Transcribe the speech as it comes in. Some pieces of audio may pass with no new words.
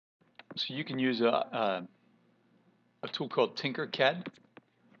So you can use a tool called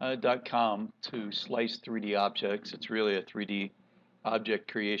TinkerCAD.com to slice 3D objects. It's really a 3D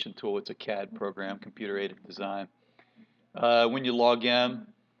object creation tool. It's a CAD program, computer-aided design. When you log in,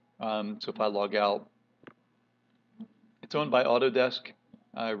 so if I log out, it's owned by Autodesk,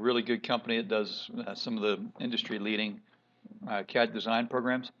 a really good company. It does some of the industry-leading CAD design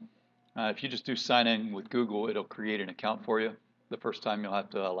programs. If you just do sign in with Google, it'll create an account for you. The first time you'll have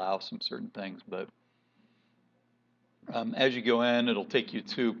to allow some certain things, but as you go in, it'll take you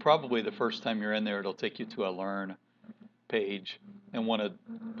to, probably the first time you're in there, it'll take you to a Learn page and want to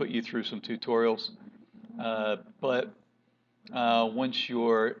put you through some tutorials. But once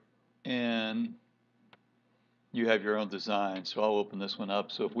you're in, you have your own design. So I'll open this one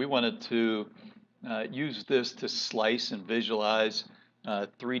up. So if we wanted to use this to slice and visualize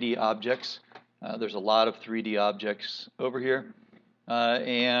 3D objects, there's a lot of 3D objects over here.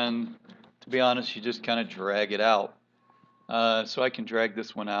 And to be honest, you just kind of drag it out. So I can drag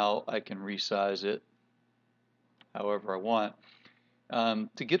this one out. I can resize it however I want.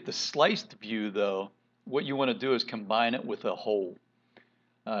 To get the sliced view, though, what you want to do is combine it with a hole.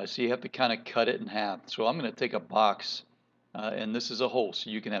 So you have to kind of cut it in half. So I'm going to take a box, and this is a hole. So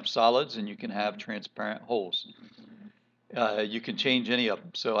you can have solids and you can have transparent holes. You can change any of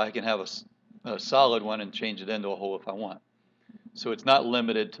them. So I can have a solid one and change it into a hole if I want. So it's not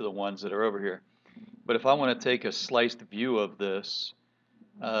limited to the ones that are over here. But if I want to take a sliced view of this,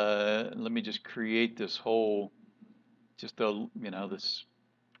 let me just create this hole. Just a, this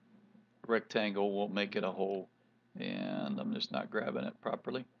rectangle, we'll make it a hole. And I'm just not grabbing it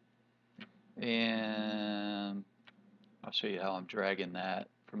properly. And I'll show you how I'm dragging that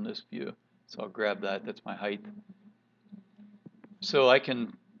from this view. So I'll grab that, that's my height. So I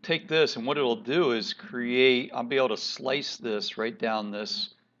can take this, and what it'll do is I'll be able to slice this right down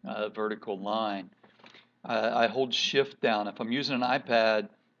this vertical line. I hold shift down. If I'm using an iPad,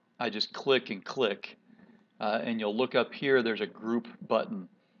 I just click and click. And you'll look up here, there's a group button.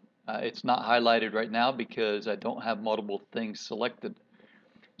 It's not highlighted right now because I don't have multiple things selected.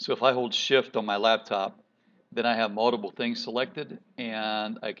 So if I hold shift on my laptop, then I have multiple things selected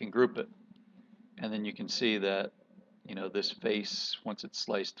and I can group it. And then you can see that, this face, once it's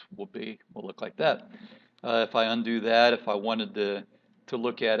sliced, will look like that. If I undo that, if I wanted to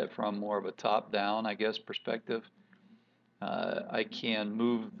look at it from more of a top-down, I guess, perspective, I can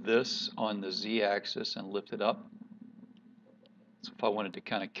move this on the Z-axis and lift it up. So if I wanted to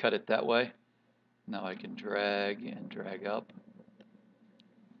kind of cut it that way, now I can drag and drag up.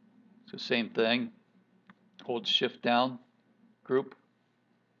 So same thing, hold shift down, group,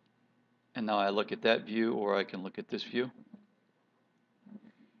 and now I look at that view, or I can look at this view.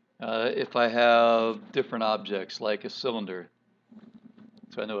 If I have different objects like a cylinder,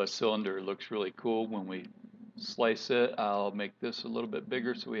 so I know a cylinder looks really cool when we slice it, I'll make this a little bit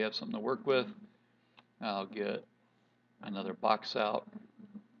bigger so we have something to work with. I'll get another box out,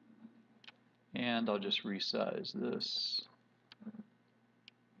 and I'll just resize this.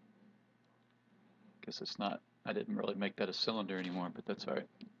 Guess it's not, I didn't really make that a cylinder anymore, but that's all right.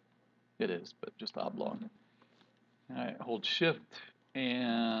 It is, but just oblong. All right, hold shift,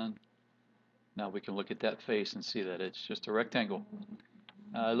 and now we can look at that face and see that it's just a rectangle.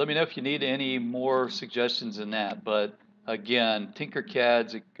 Let me know if you need any more suggestions in that, but again,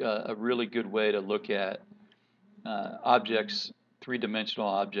 TinkerCAD's a really good way to look at objects, three-dimensional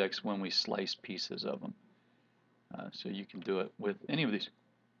objects, when we slice pieces of them. So you can do it with any of these.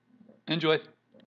 Enjoy.